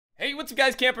what's up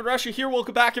guys, TheCampingRusher here.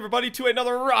 Welcome back everybody to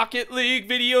another Rocket League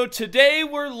video. Today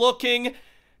we're looking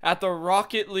at the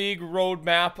Rocket League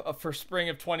roadmap for spring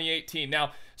of 2018.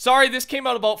 Now, sorry, this came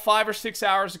out about 5 or 6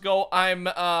 hours ago. I'm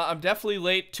definitely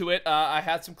late to it. I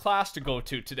had some class to go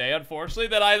to today, unfortunately,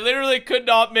 that I literally could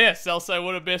not miss, else I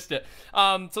would have missed it.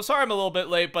 So sorry I'm a little bit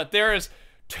late, but there is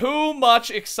too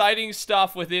much exciting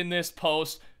stuff within this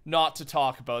post not to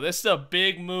talk about. This is a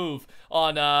big move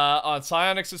on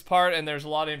Psyonix's part, and there's a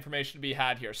lot of information to be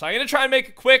had here. So I'm going to try and make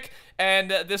it quick, and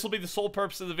this will be the sole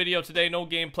purpose of the video today. No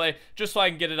gameplay, just so I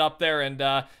can get it up there, and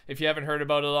if you haven't heard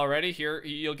about it already, here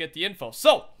you'll get the info.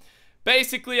 So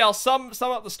basically, I'll sum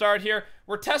up the start here.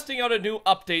 We're testing out a new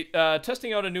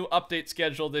update,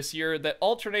 schedule this year that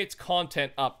alternates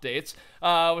content updates,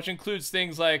 which includes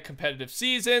things like competitive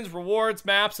seasons, rewards,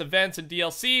 maps, events, and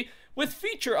DLC, with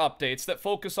feature updates that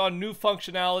focus on new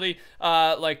functionality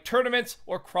like tournaments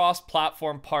or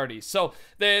cross-platform parties. So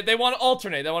they want to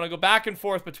alternate. They want to go back and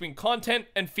forth between content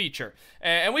and feature.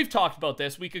 And we've talked about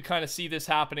this. We could kind of see this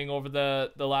happening over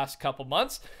the last couple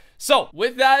months. So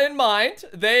with that in mind,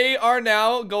 they are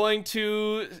now going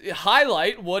to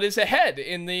highlight what is ahead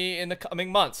in the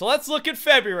coming months. So let's look at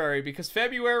February, because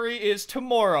February is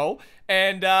tomorrow,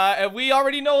 and we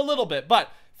already know a little bit. But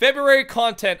February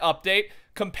content update.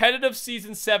 Competitive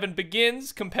Season 7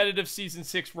 begins, Competitive Season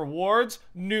 6 rewards,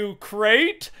 new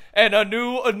crate, and a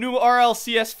new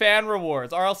RLCS fan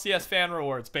rewards. RLCS fan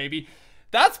rewards, baby.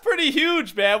 That's pretty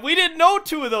huge, man. We didn't know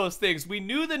two of those things. We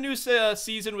knew the new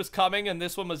season was coming and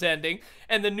this one was ending.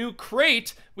 And the new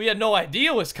crate, we had no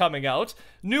idea was coming out.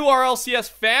 New RLCS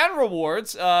fan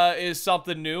rewards is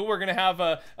something new. We're going to have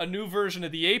a new version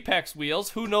of the Apex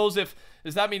wheels. Who knows if...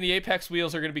 Does that mean the Apex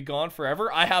wheels are going to be gone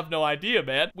forever? I have no idea,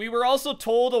 man. We were also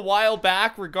told a while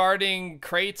back regarding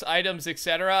crates, items,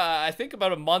 etc. I think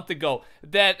about a month ago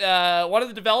that one of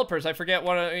the developers, I forget,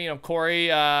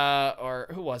 Corey or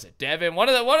who was it, Devin, one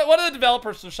of the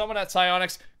developers or someone at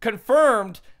Psyonix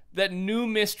confirmed that new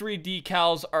mystery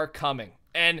decals are coming.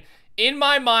 And in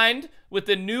my mind, with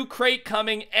the new crate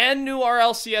coming and new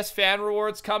RLCS fan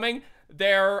rewards coming,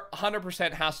 there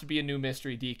 100% has to be a new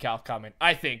mystery decal coming,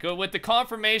 I think. With the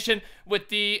confirmation, with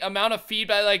the amount of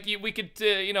feedback, like we could,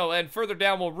 and further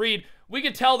down we'll read, we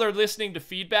could tell they're listening to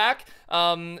feedback.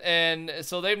 And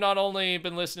so they've not only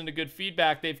been listening to good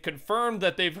feedback, they've confirmed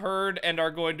that they've heard and are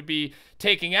going to be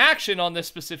taking action on this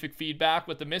specific feedback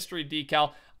with the mystery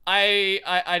decal.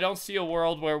 I don't see a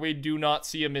world where we do not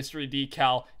see a mystery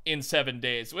decal in 7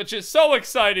 days, which is so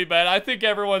exciting, man. I think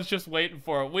everyone's just waiting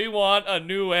for it. We want a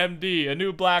new MD, a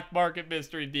new black market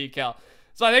mystery decal.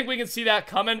 So I think we can see that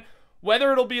coming.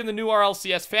 Whether it'll be in the new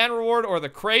RLCS fan reward or the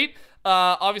crate,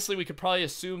 obviously we could probably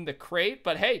assume the crate,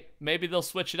 but hey, maybe they'll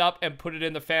switch it up and put it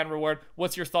in the fan reward.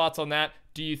 What's your thoughts on that?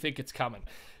 Do you think it's coming?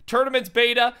 Tournaments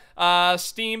beta,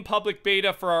 Steam public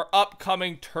beta for our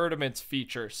upcoming tournaments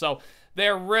feature. So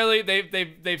they're really,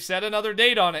 they've set another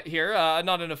date on it here,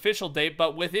 not an official date,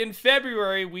 but within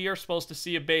February we are supposed to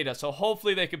see a beta. So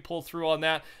hopefully they can pull through on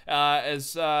that,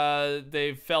 as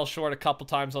they fell short a couple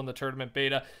times on the tournament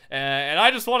beta, and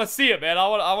I just want to see it, man. I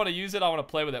want to use it. I want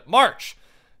to play with it. March.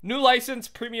 New license,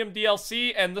 premium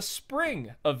DLC, and the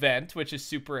spring event, which is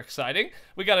super exciting.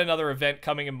 We got another event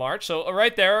coming in March. So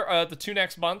right there, the 2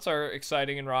 next months are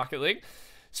exciting in Rocket League.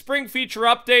 Spring feature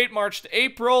update, March to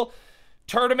April.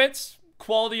 Tournaments,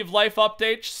 quality of life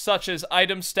updates, such as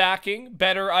item stacking,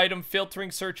 better item filtering,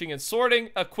 searching, and sorting.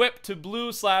 Equipped to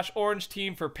blue/orange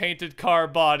team for painted car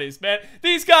bodies. Man,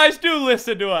 these guys do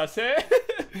listen to us, eh?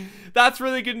 That's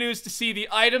really good news to see. The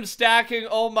item stacking,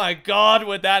 oh my god,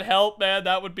 would that help, man?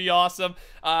 That would be awesome.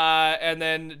 And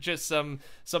then just some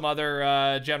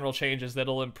other general changes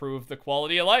that'll improve the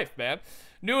quality of life, man.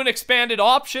 New and expanded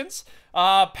options.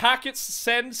 Packets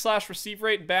send/receive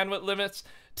rate and bandwidth limits.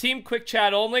 Team quick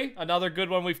chat only, another good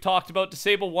one we've talked about.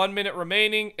 Disable 1 minute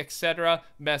remaining, etc.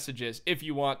 messages if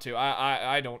you want to.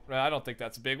 I don't think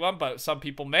that's a big one, but some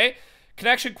people may.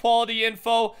 Connection quality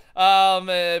info,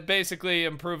 basically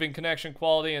improving connection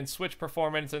quality and Switch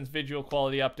performance and visual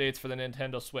quality updates for the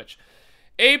Nintendo Switch.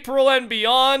 April and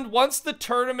beyond, once the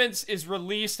tournaments is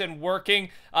released and working,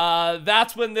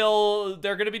 that's when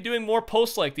they're going to be doing more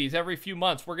posts like these every few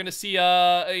months. We're going to see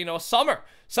a summer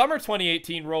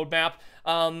 2018 roadmap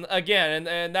again,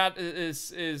 and that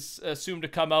is assumed to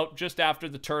come out just after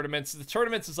the tournaments. The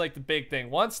tournaments is like the big thing.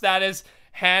 Once that is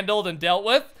handled and dealt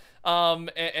with,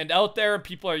 and out there and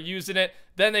people are using it,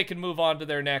 then they can move on to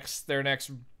their next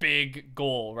big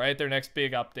goal, right? Their next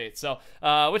big update. So,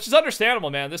 which is understandable,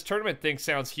 man. This tournament thing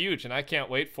sounds huge, and I can't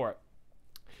wait for it.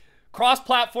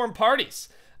 Cross-platform parties.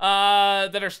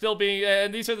 that are still being,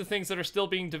 and these are the things that are still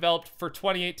being developed for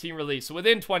 2018 release. So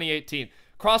within 2018,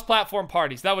 cross-platform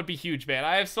parties, that would be huge, man.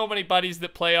 I have so many buddies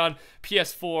that play on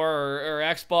PS4 or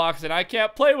Xbox, and I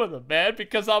can't play with them, man,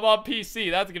 because I'm on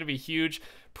PC. That's going to be huge.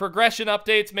 Progression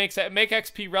updates make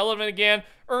XP relevant again,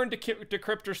 earn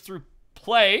decryptors through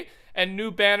play, and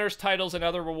new banners, titles, and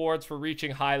other rewards for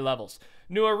reaching high levels.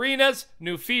 New arenas,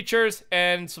 new features,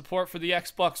 and support for the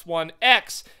Xbox One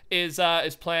X is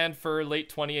planned for late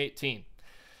 2018.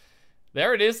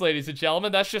 There it is, ladies and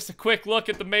gentlemen. That's just a quick look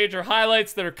at the major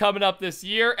highlights that are coming up this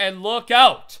year. And look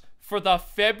out for the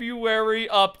February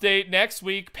update next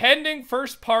week, pending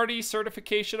first-party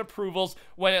certification approvals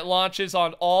when it launches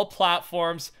on all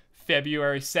platforms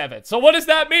February 7th. So what does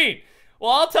that mean?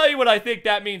 Well, I'll tell you what I think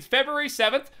that means. February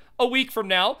 7th, a week from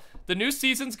now, the new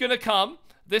season's going to come.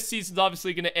 This season's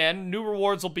obviously going to end. New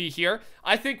rewards will be here.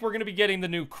 I think we're going to be getting the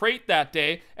new crate that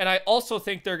day, and I also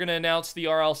think they're going to announce the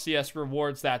RLCS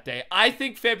rewards that day. I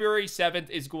think February 7th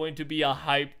is going to be a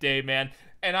hype day, man,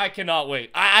 and I cannot wait.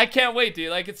 I can't wait,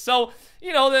 dude. Like, it's so,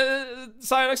 you know,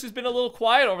 Psyonix has been a little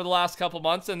quiet over the last couple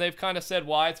months, and they've kind of said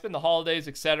why. It's been the holidays,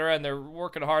 etc., and they're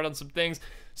working hard on some things.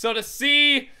 So to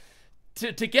see...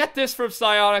 To get this from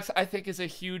Psyonix, I think is a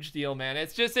huge deal, man.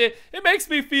 It's just, it makes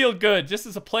me feel good, just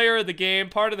as a player of the game,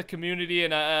 part of the community,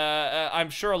 and I'm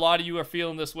sure a lot of you are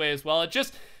feeling this way as well.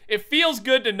 It feels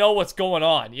good to know what's going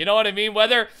on, you know what I mean?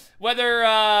 Whether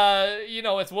you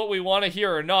know, it's what we want to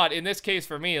hear or not. In this case,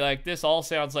 for me, like, this all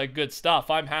sounds like good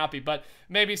stuff. I'm happy, but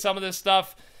maybe some of this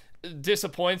stuff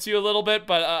disappoints you a little bit,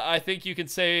 but I think you can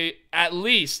say at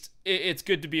least it's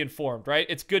good to be informed, right?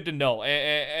 It's good to know,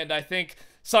 and I think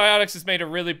Psyonix has made a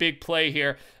really big play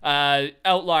here,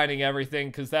 outlining everything,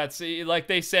 because that's, like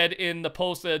they said in the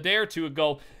post a day or two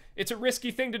ago, it's a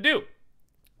risky thing to do,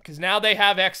 because now they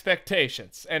have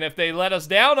expectations, and if they let us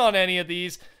down on any of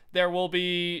these, there will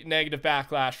be negative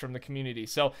backlash from the community.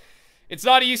 So it's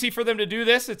not easy for them to do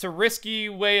this. It's a risky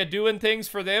way of doing things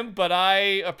for them, but I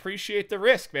appreciate the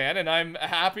risk, man, and I'm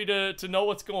happy to know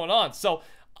what's going on. So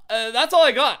that's all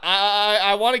I got.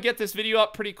 I want to get this video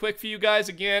up pretty quick for you guys.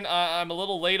 Again, I'm a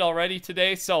little late already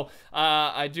today, so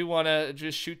I do want to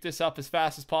just shoot this up as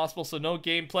fast as possible, so no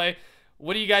gameplay.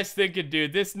 What are you guys thinking,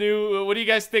 dude? What do you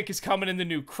guys think is coming in the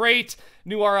new crate?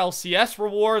 New RLCS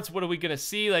rewards? What are we going to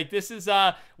see? Like, this is,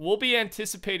 we'll be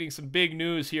anticipating some big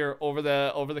news here over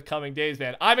the coming days,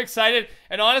 man. I'm excited,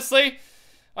 and honestly,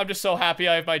 I'm just so happy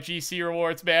I have my GC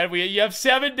rewards, man. You have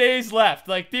 7 days left.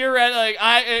 Like,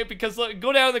 theoretically, because look,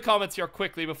 go down in the comments here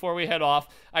quickly before we head off.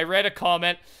 I read a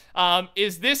comment.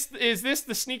 Is this the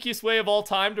sneakiest way of all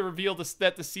time to reveal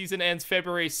that the season ends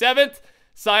February 7th?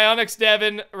 Psyonix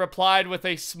Devin replied with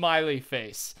a smiley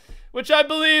face, which I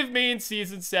believe means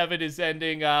season 7 is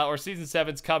ending, or season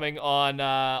 7's coming on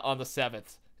the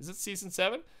 7th. Is it season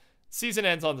 7? Season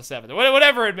ends on the 7th,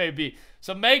 whatever it may be.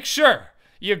 So make sure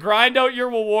you grind out your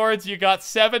rewards. You got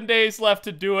 7 days left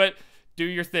to do it. Do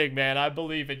your thing, man. I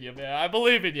believe in you, man. I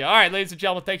believe in you. All right, ladies and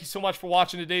gentlemen, thank you so much for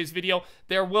watching today's video.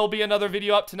 There will be another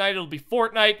video up tonight. It'll be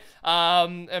Fortnite.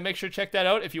 And make sure to check that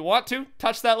out if you want to.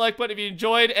 Touch that like button if you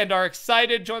enjoyed and are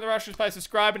excited. Join the Rushers by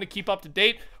subscribing to keep up to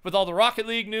date with all the Rocket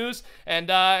League news and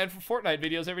for Fortnite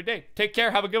videos every day. Take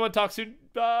care. Have a good one. Talk soon.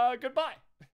 Goodbye.